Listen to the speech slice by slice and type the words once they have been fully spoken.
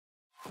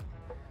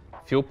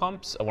Fuel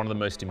pumps are one of the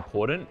most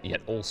important,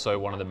 yet also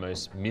one of the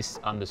most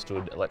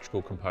misunderstood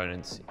electrical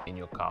components in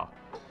your car.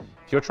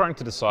 If you're trying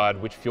to decide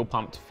which fuel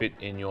pump to fit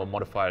in your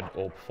modified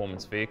or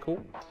performance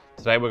vehicle,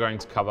 today we're going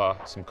to cover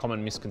some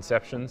common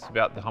misconceptions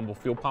about the humble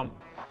fuel pump,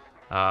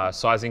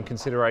 sizing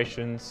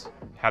considerations,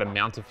 how to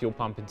mount a fuel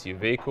pump into your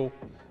vehicle,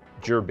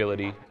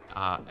 durability,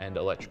 and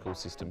electrical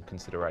system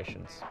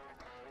considerations.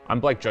 I'm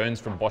Blake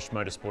Jones from Bosch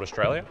Motorsport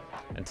Australia,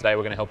 and today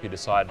we're going to help you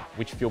decide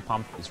which fuel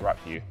pump is right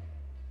for you.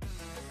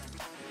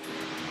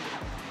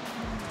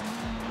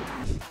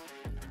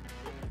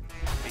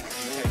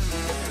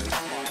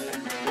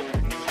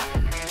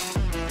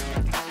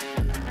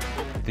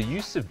 The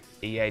use of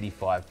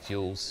E85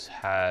 fuels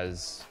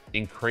has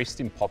increased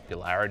in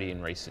popularity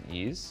in recent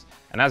years,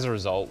 and as a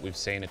result, we've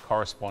seen a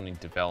corresponding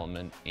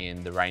development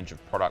in the range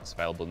of products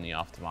available in the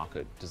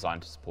aftermarket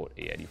designed to support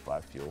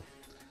E85 fuel.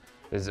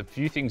 There's a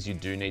few things you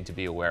do need to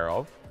be aware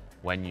of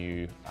when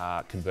you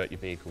convert your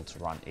vehicle to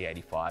run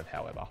E85,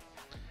 however.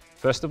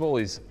 First of all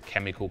is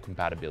chemical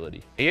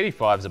compatibility.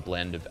 E85 is a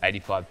blend of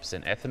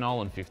 85%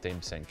 ethanol and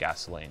 15%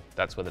 gasoline.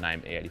 That's where the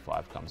name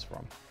E85 comes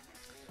from.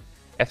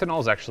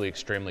 Ethanol is actually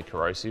extremely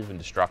corrosive and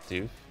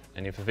destructive,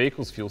 and if a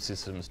vehicle's fuel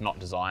system is not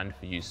designed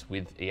for use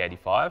with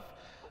E85,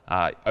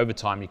 over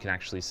time you can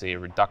actually see a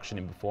reduction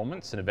in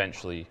performance and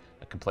eventually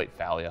a complete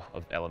failure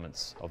of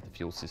elements of the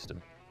fuel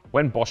system.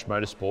 When Bosch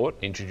Motorsport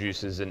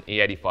introduces an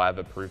E85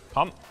 approved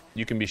pump,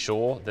 you can be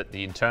sure that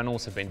the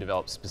internals have been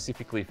developed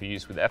specifically for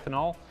use with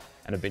ethanol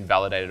and have been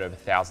validated over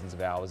thousands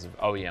of hours of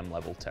OEM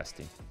level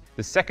testing.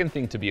 The second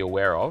thing to be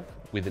aware of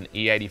with an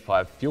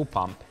E85 fuel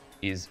pump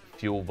is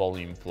fuel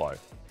volume flow.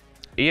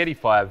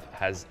 E85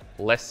 has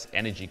less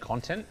energy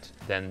content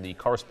than the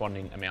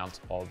corresponding amount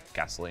of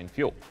gasoline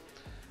fuel.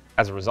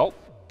 As a result,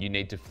 you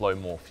need to flow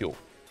more fuel.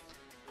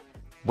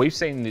 We've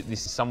seen that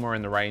this is somewhere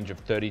in the range of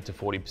 30 to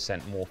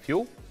 40% more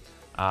fuel,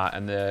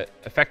 and the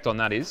effect on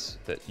that is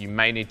that you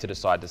may need to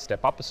decide to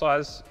step up a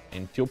size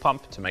in fuel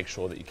pump to make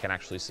sure that you can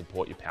actually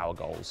support your power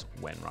goals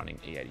when running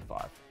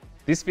E85.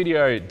 This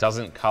video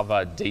doesn't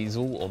cover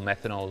diesel or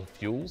methanol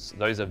fuels.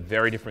 Those are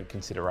very different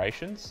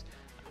considerations.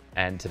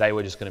 And today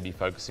we're just going to be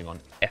focusing on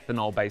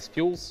ethanol-based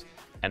fuels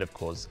and of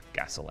course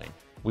gasoline.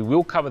 We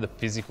will cover the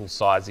physical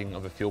sizing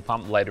of a fuel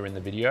pump later in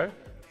the video,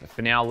 but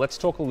for now let's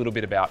talk a little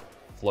bit about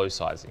flow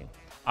sizing.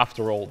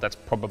 After all, that's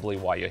probably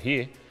why you're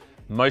here.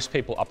 Most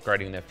people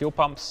upgrading their fuel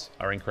pumps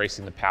are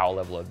increasing the power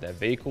level of their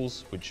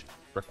vehicles, which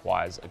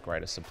requires a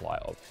greater supply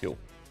of fuel.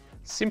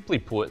 Simply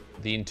put,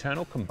 the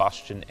internal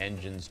combustion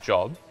engine's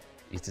job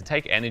is to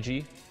take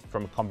energy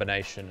from a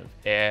combination of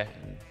air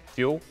and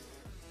fuel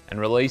and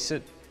release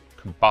it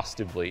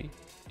combustively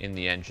in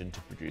the engine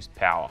to produce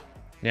power.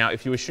 Now,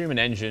 if you assume an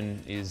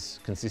engine is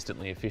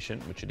consistently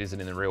efficient, which it isn't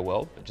in the real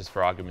world, but just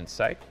for argument's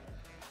sake,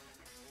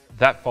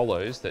 that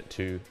follows that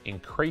to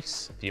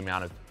increase the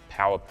amount of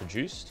power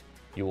produced,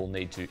 you will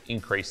need to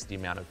increase the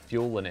amount of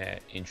fuel and air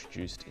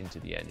introduced into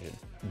the engine.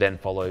 Then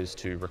follows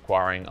to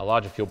requiring a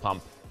larger fuel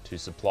pump to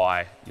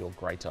supply your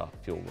greater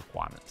fuel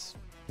requirements.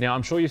 Now,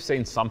 I'm sure you've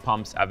seen some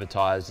pumps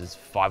advertised as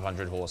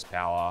 500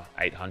 horsepower,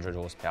 800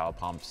 horsepower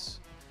pumps,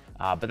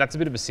 but that's a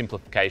bit of a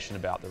simplification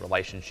about the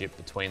relationship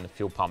between the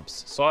fuel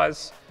pump's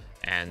size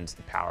and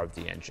the power of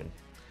the engine.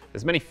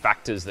 There's many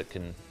factors that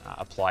can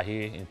apply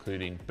here,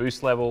 including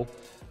boost level,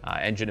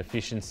 engine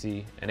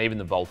efficiency, and even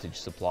the voltage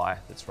supply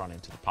that's run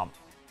into the pump.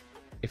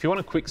 If you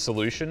want a quick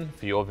solution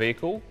for your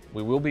vehicle,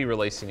 we will be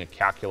releasing a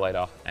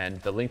calculator, and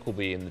the link will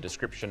be in the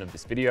description of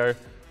this video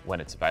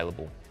when it's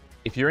available.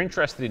 If you're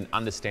interested in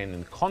understanding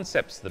the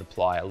concepts that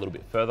apply a little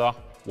bit further,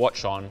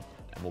 watch on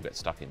and we'll get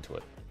stuck into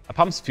it. A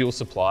pump's fuel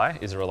supply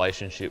is a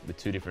relationship with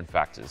two different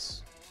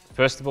factors.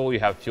 First of all, you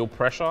have fuel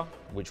pressure,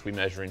 which we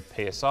measure in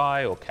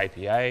PSI or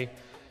kPa.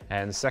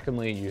 And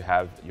secondly, you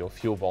have your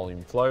fuel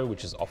volume flow,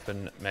 which is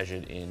often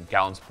measured in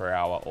gallons per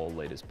hour or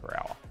litres per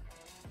hour.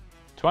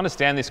 To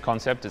understand this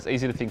concept, it's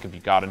easy to think of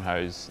your garden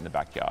hose in the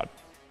backyard.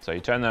 So you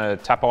turn the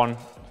tap on,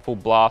 full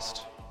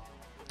blast,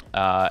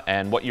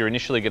 and what you're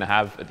initially going to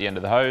have at the end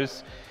of the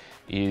hose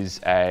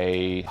is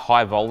a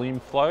high volume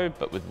flow,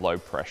 but with low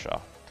pressure.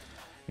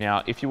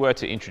 Now, if you were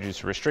to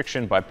introduce a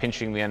restriction by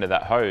pinching the end of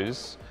that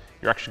hose,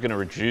 you're actually going to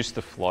reduce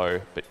the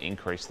flow but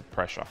increase the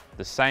pressure.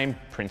 The same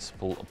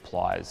principle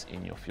applies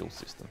in your fuel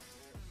system.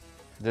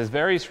 There's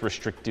various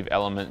restrictive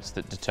elements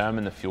that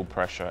determine the fuel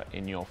pressure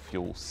in your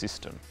fuel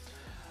system.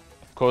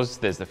 Of course,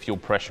 there's the fuel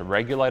pressure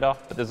regulator,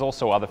 but there's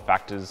also other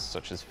factors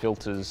such as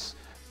filters,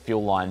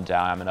 fuel line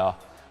diameter,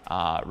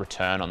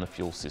 return on the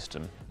fuel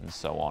system, and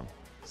so on.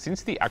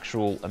 Since the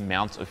actual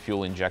amount of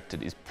fuel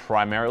injected is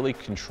primarily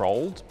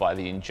controlled by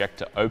the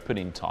injector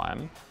opening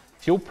time,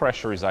 fuel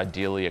pressure is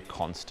ideally a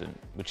constant,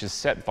 which is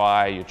set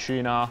by your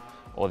tuner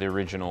or the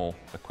original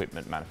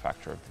equipment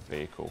manufacturer of the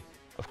vehicle.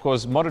 Of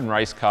course, modern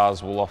race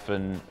cars will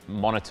often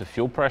monitor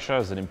fuel pressure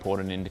as an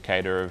important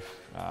indicator of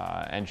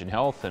engine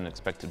health and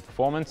expected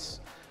performance.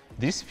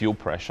 This fuel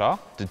pressure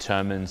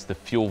determines the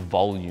fuel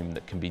volume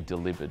that can be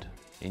delivered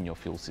in your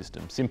fuel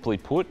system. Simply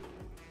put,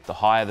 the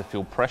higher the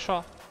fuel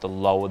pressure, the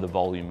lower the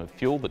volume of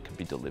fuel that can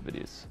be delivered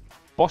is.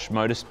 Bosch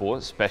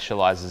Motorsport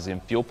specialises in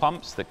fuel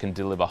pumps that can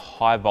deliver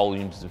high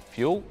volumes of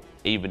fuel,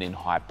 even in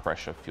high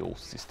pressure fuel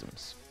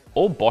systems.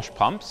 All Bosch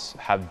pumps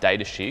have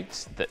data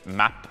sheets that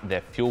map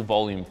their fuel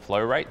volume flow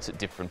rates at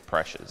different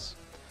pressures.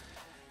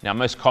 Now,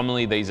 most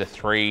commonly these are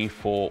 3,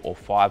 4 or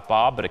 5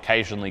 bar, but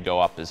occasionally go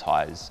up as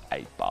high as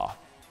 8 bar.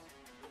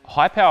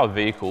 High power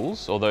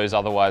vehicles, or those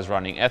otherwise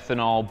running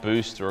ethanol,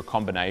 boost, or a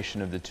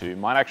combination of the two,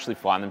 might actually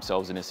find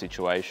themselves in a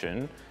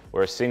situation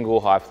where a single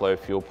high flow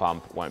fuel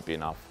pump won't be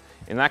enough.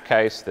 In that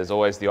case, there's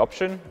always the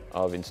option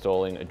of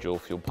installing a dual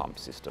fuel pump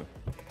system.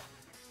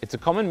 It's a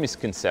common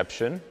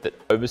misconception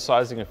that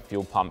oversizing a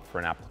fuel pump for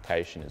an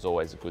application is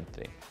always a good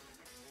thing.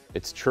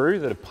 It's true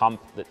that a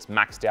pump that's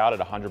maxed out at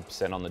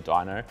 100% on the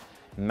dyno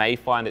may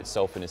find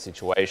itself in a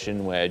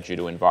situation where, due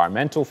to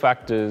environmental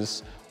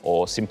factors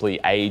or simply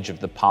age of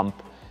the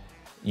pump,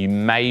 you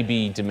may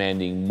be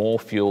demanding more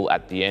fuel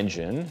at the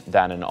engine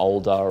than an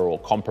older or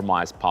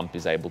compromised pump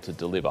is able to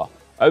deliver.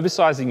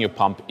 Oversizing your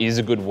pump is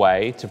a good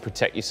way to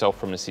protect yourself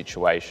from a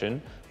situation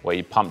where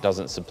your pump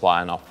doesn't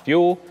supply enough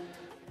fuel,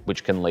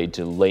 which can lead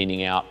to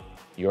leaning out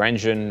your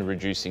engine,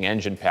 reducing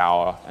engine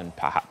power, and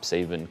perhaps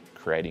even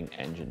creating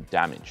engine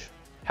damage.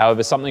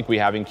 However, something we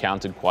have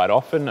encountered quite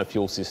often are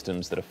fuel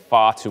systems that are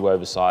far too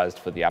oversized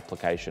for the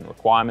application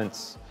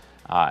requirements,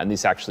 and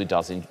this actually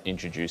does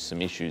introduce some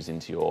issues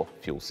into your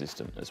fuel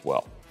system as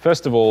well.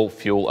 First of all,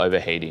 fuel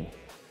overheating.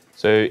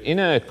 So in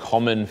a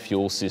common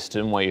fuel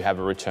system where you have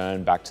a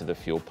return back to the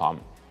fuel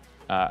pump,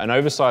 an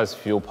oversized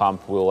fuel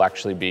pump will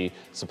actually be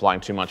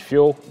supplying too much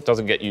fuel,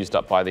 doesn't get used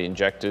up by the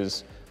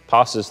injectors,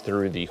 passes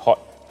through the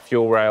hot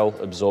fuel rail,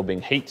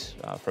 absorbing heat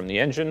from the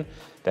engine,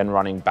 then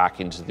running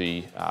back into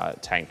the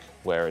tank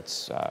where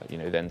it's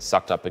then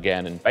sucked up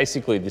again. And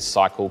basically this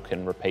cycle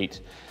can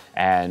repeat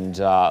and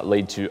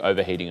lead to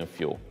overheating of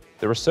fuel.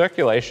 The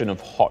recirculation of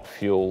hot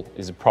fuel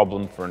is a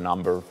problem for a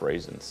number of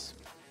reasons.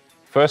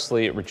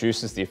 Firstly, it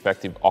reduces the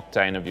effective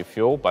octane of your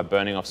fuel by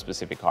burning off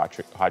specific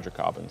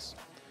hydrocarbons.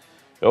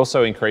 It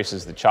also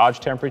increases the charge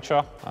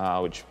temperature,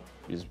 which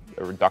is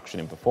a reduction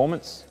in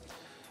performance.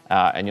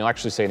 And you'll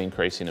actually see an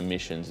increase in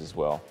emissions as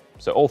well.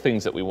 So all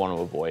things that we want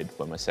to avoid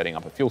when we're setting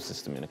up a fuel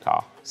system in a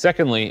car.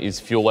 Secondly is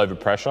fuel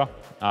overpressure.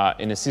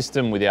 In a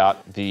system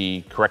without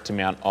the correct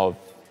amount of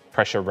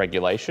pressure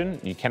regulation,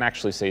 you can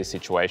actually see a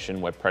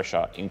situation where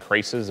pressure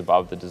increases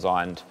above the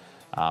designed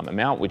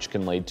amount, which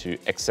can lead to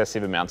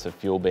excessive amounts of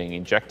fuel being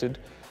injected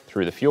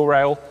through the fuel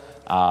rail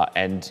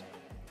and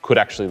could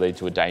actually lead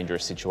to a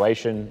dangerous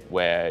situation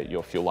where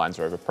your fuel lines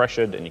are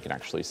overpressured and you can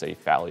actually see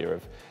failure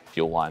of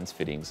fuel lines,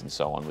 fittings, and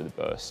so on with a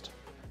burst.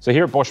 So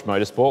here at Bosch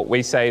Motorsport,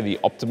 we say the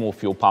optimal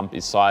fuel pump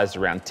is sized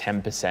around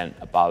 10%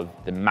 above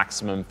the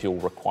maximum fuel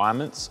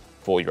requirements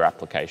for your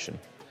application.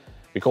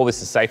 We call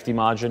this a safety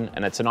margin,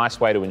 and it's a nice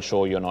way to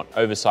ensure you're not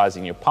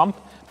oversizing your pump,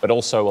 but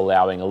also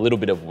allowing a little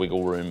bit of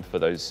wiggle room for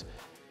those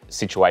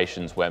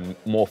situations where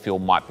more fuel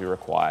might be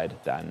required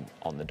than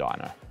on the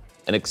dyno.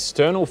 An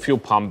external fuel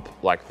pump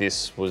like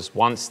this was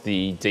once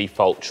the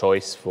default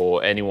choice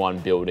for anyone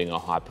building a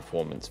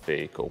high-performance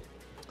vehicle.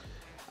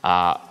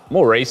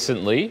 More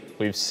recently,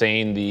 we've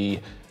seen the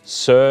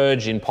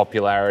surge in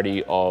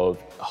popularity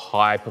of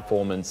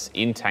high-performance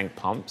in-tank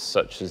pumps,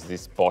 such as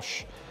this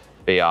Bosch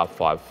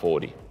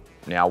BR540.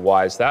 Now,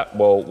 why is that?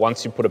 Well,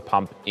 once you put a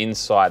pump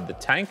inside the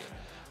tank,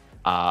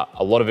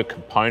 a lot of the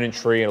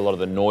componentry and a lot of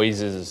the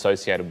noises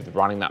associated with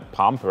running that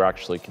pump are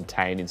actually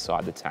contained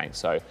inside the tank.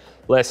 So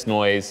less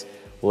noise,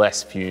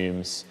 less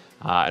fumes,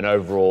 and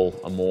overall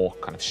a more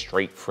kind of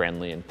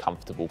street-friendly and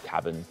comfortable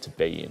cabin to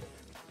be in.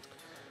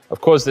 Of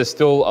course, there's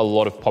still a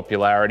lot of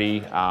popularity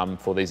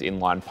for these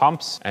inline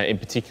pumps, in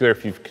particular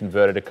if you've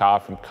converted a car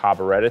from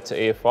carburetor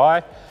to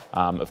EFI.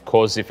 Of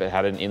course, if it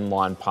had an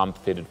inline pump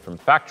fitted from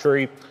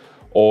factory,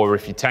 or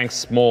if your tank's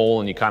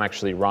small and you can't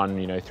actually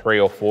run 3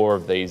 or 4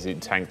 of these in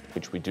tank,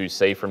 which we do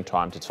see from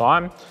time to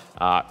time,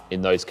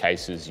 in those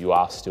cases you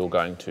are still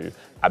going to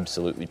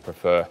absolutely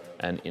prefer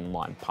an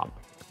inline pump.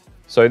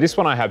 So this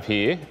one I have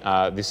here,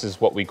 this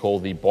is what we call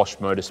the Bosch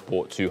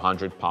Motorsport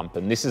 200 pump,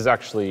 and this is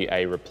actually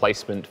a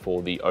replacement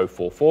for the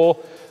 044.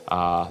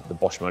 The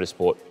Bosch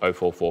Motorsport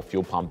 044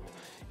 fuel pump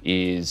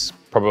is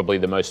probably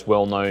the most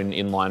well-known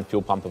inline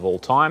fuel pump of all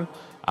time.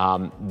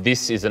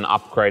 This is an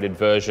upgraded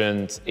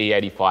version, it's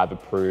E85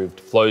 approved,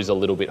 flows a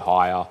little bit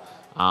higher,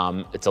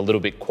 it's a little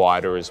bit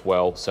quieter as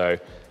well, so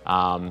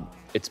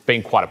it's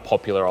been quite a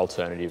popular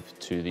alternative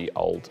to the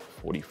old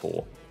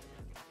 44.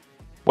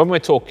 When we're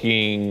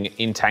talking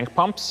in-tank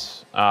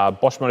pumps,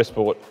 Bosch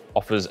Motorsport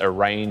offers a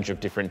range of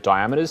different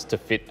diameters to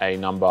fit a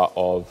number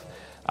of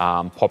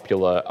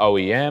popular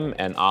OEM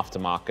and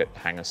aftermarket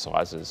hanger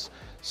sizes.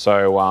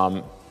 So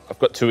I've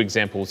got 2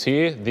 examples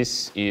here.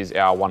 This is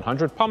our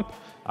 100 pump,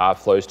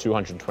 flows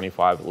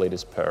 225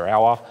 litres per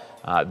hour.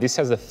 This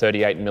has a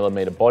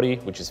 38mm body,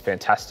 which is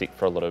fantastic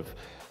for a lot of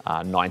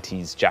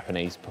 90s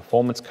Japanese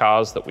performance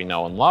cars that we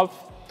know and love.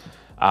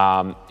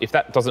 If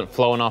that doesn't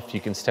flow enough, you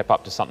can step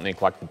up to something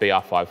like the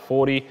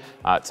BR540.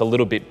 It's a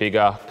little bit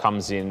bigger,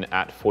 comes in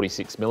at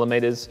 46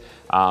 millimeters,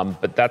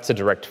 but that's a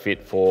direct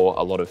fit for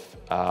a lot of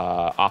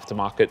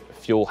aftermarket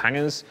fuel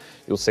hangers.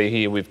 You'll see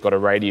here we've got a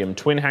radium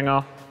twin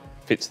hanger,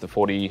 fits the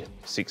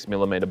 46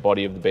 millimeter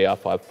body of the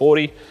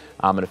BR540,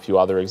 and a few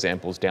other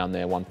examples down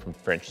there, one from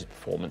French's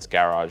Performance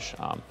Garage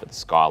for the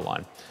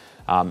Skyline.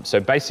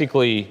 So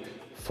basically,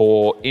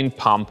 for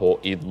in-pump or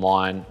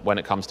in-line, when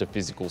it comes to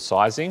physical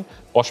sizing,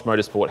 Bosch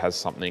Motorsport has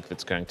something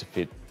that's going to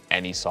fit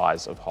any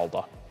size of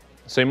holder.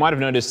 So you might have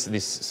noticed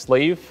this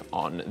sleeve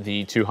on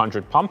the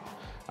 200 pump,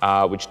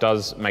 which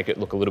does make it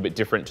look a little bit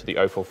different to the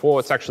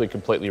 044. It's actually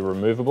completely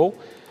removable.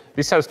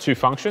 This has two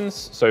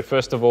functions. So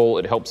first of all,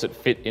 it helps it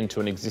fit into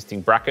an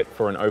existing bracket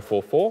for an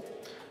 044.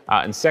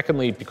 And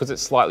secondly, because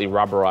it's slightly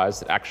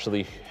rubberized, it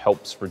actually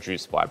helps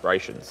reduce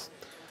vibrations.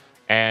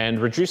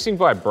 And reducing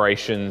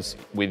vibrations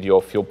with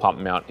your fuel pump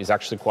mount is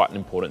actually quite an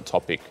important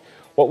topic.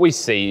 What we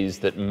see is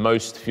that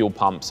most fuel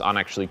pumps aren't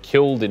actually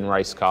killed in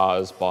race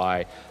cars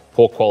by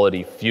poor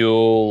quality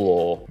fuel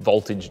or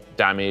voltage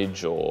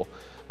damage or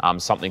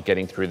something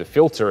getting through the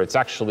filter. It's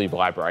actually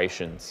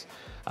vibrations.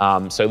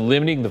 So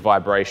limiting the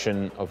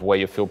vibration of where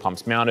your fuel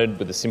pump's mounted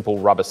with a simple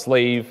rubber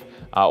sleeve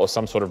or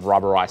some sort of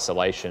rubber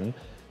isolation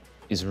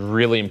is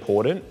really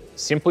important,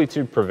 simply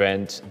to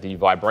prevent the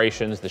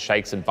vibrations, the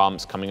shakes and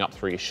bumps coming up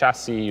through your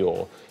chassis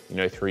or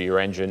through your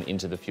engine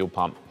into the fuel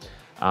pump.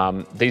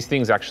 These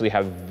things actually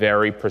have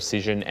very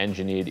precision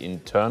engineered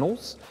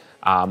internals,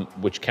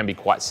 which can be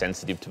quite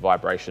sensitive to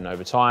vibration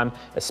over time,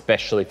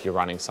 especially if you're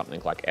running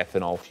something like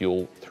ethanol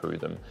fuel through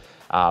them.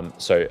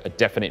 So a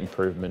definite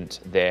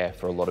improvement there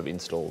for a lot of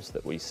installs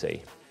that we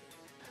see.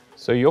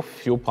 So your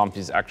fuel pump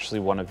is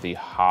actually one of the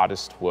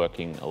hardest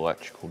working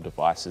electrical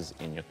devices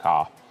in your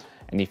car.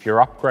 And if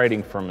you're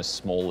upgrading from a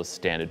smaller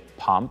standard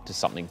pump to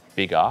something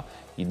bigger,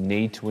 you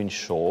need to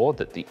ensure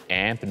that the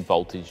amp and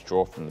voltage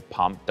draw from the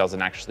pump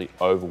doesn't actually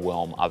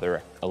overwhelm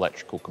other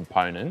electrical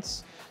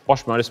components.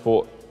 Bosch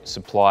Motorsport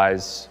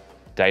supplies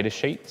data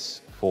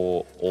sheets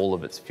for all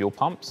of its fuel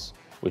pumps,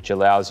 which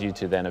allows you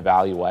to then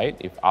evaluate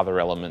if other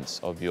elements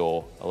of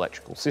your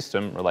electrical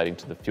system relating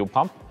to the fuel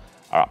pump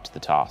are up to the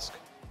task.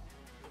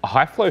 A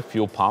high flow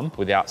fuel pump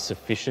without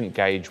sufficient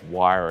gauge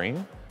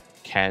wiring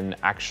can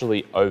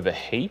actually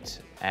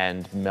overheat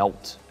and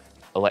melt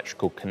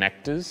electrical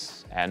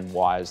connectors and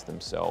wires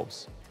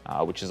themselves,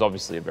 which is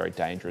obviously a very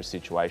dangerous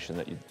situation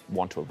that you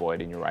want to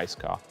avoid in your race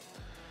car.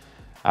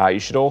 You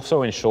should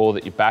also ensure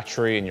that your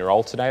battery and your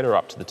alternator are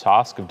up to the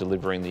task of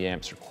delivering the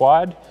amps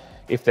required.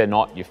 If they're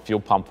not, your fuel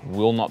pump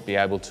will not be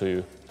able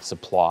to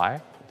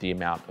supply the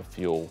amount of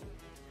fuel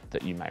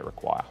that you may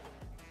require.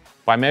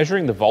 By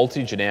measuring the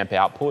voltage and amp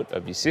output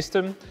of your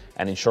system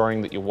and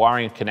ensuring that your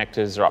wiring and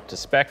connectors are up to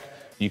spec,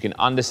 you can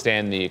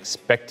understand the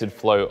expected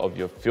flow of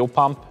your fuel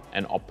pump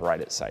and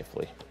operate it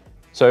safely.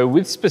 So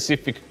with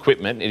specific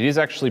equipment, it is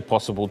actually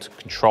possible to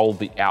control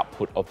the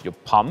output of your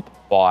pump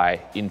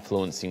by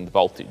influencing the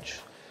voltage.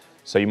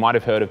 So you might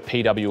have heard of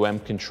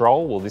PWM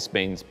Control. Well, this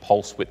means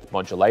pulse width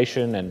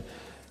modulation, and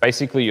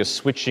basically you're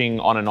switching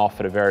on and off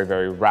at a very,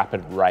 very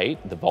rapid rate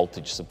the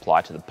voltage supply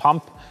to the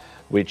pump,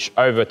 which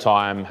over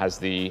time has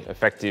the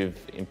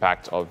effective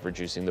impact of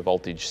reducing the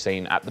voltage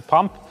seen at the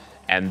pump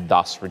and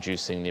thus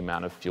reducing the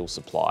amount of fuel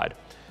supplied.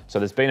 So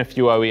there's been a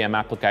few OEM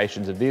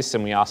applications of this,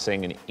 and we are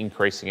seeing an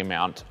increasing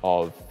amount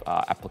of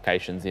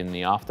applications in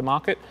the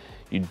aftermarket.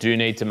 You do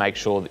need to make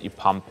sure that your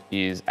pump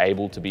is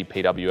able to be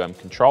PWM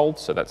controlled,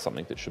 so that's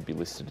something that should be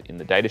listed in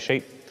the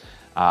datasheet.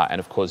 And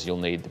of course, you'll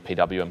need the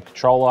PWM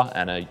controller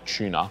and a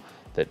tuner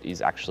that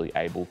is actually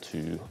able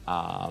to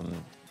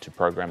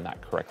program that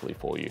correctly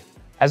for you.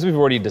 As we've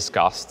already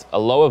discussed, a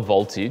lower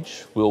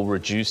voltage will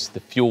reduce the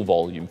fuel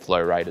volume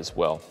flow rate as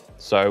well.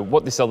 So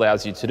what this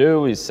allows you to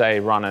do is, say,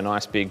 run a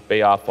nice big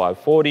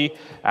BR540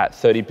 at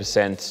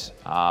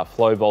 30%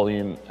 flow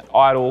volume at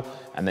idle,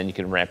 and then you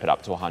can ramp it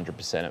up to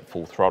 100% at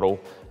full throttle.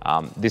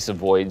 This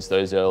avoids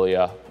those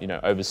earlier,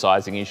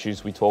 oversizing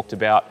issues we talked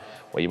about,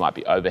 where you might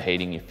be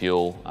overheating your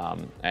fuel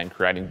and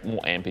creating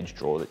more ampage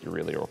draw that you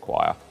really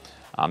require.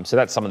 So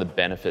that's some of the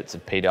benefits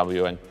of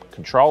PWM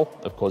Control.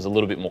 Of course, a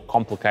little bit more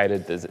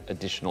complicated. There's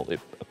additional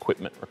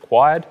equipment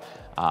required.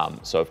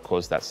 So of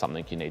course, that's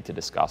something you need to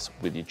discuss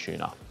with your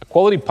tuner. A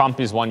quality pump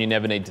is one you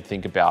never need to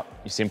think about.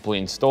 You simply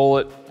install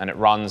it and it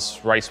runs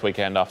race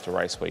weekend after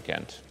race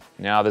weekend.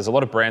 Now, there's a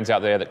lot of brands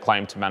out there that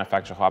claim to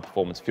manufacture high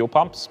performance fuel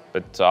pumps,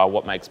 but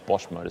what makes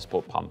Bosch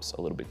Motorsport pumps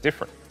a little bit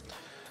different?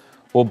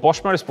 Well,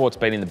 Bosch Motorsport's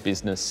been in the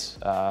business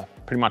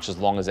pretty much as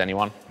long as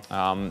anyone.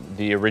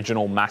 The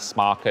original mass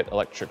market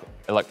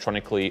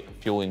electronically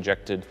fuel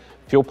injected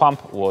fuel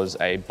pump was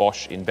a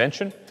Bosch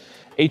invention.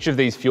 Each of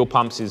these fuel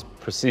pumps is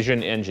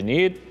precision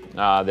engineered.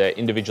 They're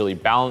individually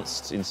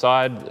balanced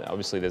inside.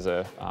 Obviously there's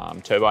a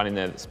turbine in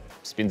there that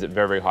spins at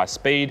very, very high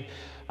speed.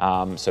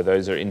 So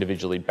those are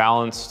individually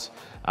balanced.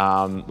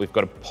 We've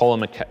got a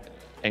polymer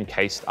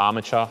encased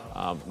armature,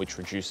 which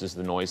reduces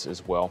the noise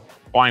as well.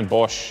 Buying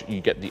Bosch,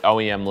 you get the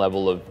OEM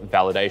level of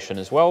validation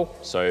as well.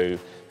 So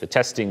The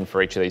testing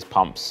for each of these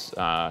pumps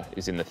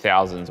is in the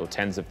thousands or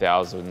tens of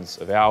thousands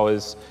of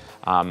hours.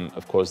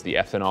 Of course, the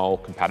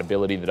ethanol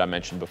compatibility that I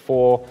mentioned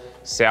before,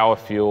 sour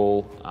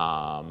fuel,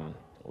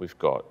 we've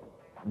got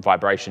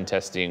vibration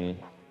testing,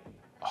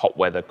 hot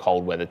weather,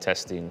 cold weather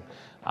testing,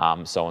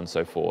 so on and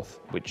so forth,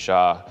 which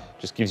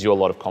just gives you a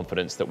lot of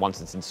confidence that once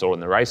it's installed in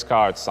the race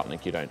car, it's something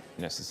you don't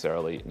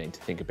necessarily need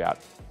to think about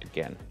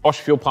again.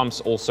 Bosch fuel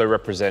pumps also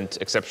represent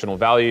exceptional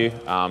value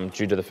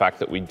due to the fact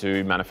that we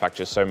do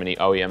manufacture so many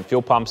OEM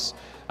fuel pumps.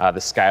 The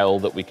scale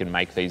that we can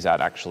make these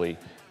at actually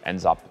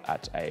ends up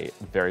at a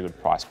very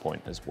good price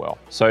point as well.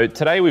 So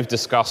today we've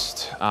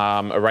discussed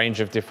a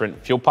range of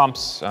different fuel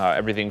pumps,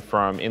 everything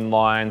from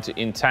inline to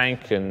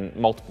in-tank and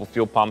multiple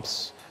fuel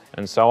pumps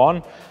and so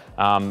on.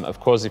 Of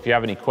course, if you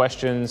have any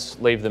questions,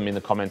 leave them in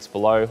the comments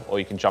below, or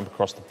you can jump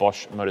across to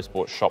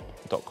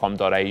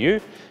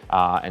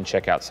boschmotorsportshop.com.au and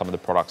check out some of the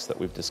products that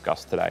we've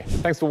discussed today.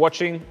 Thanks for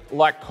watching.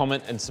 Like,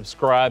 comment, and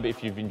subscribe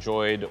if you've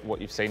enjoyed what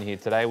you've seen here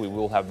today. We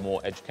will have more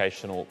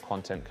educational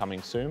content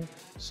coming soon,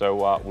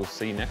 so we'll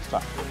see you next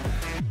time.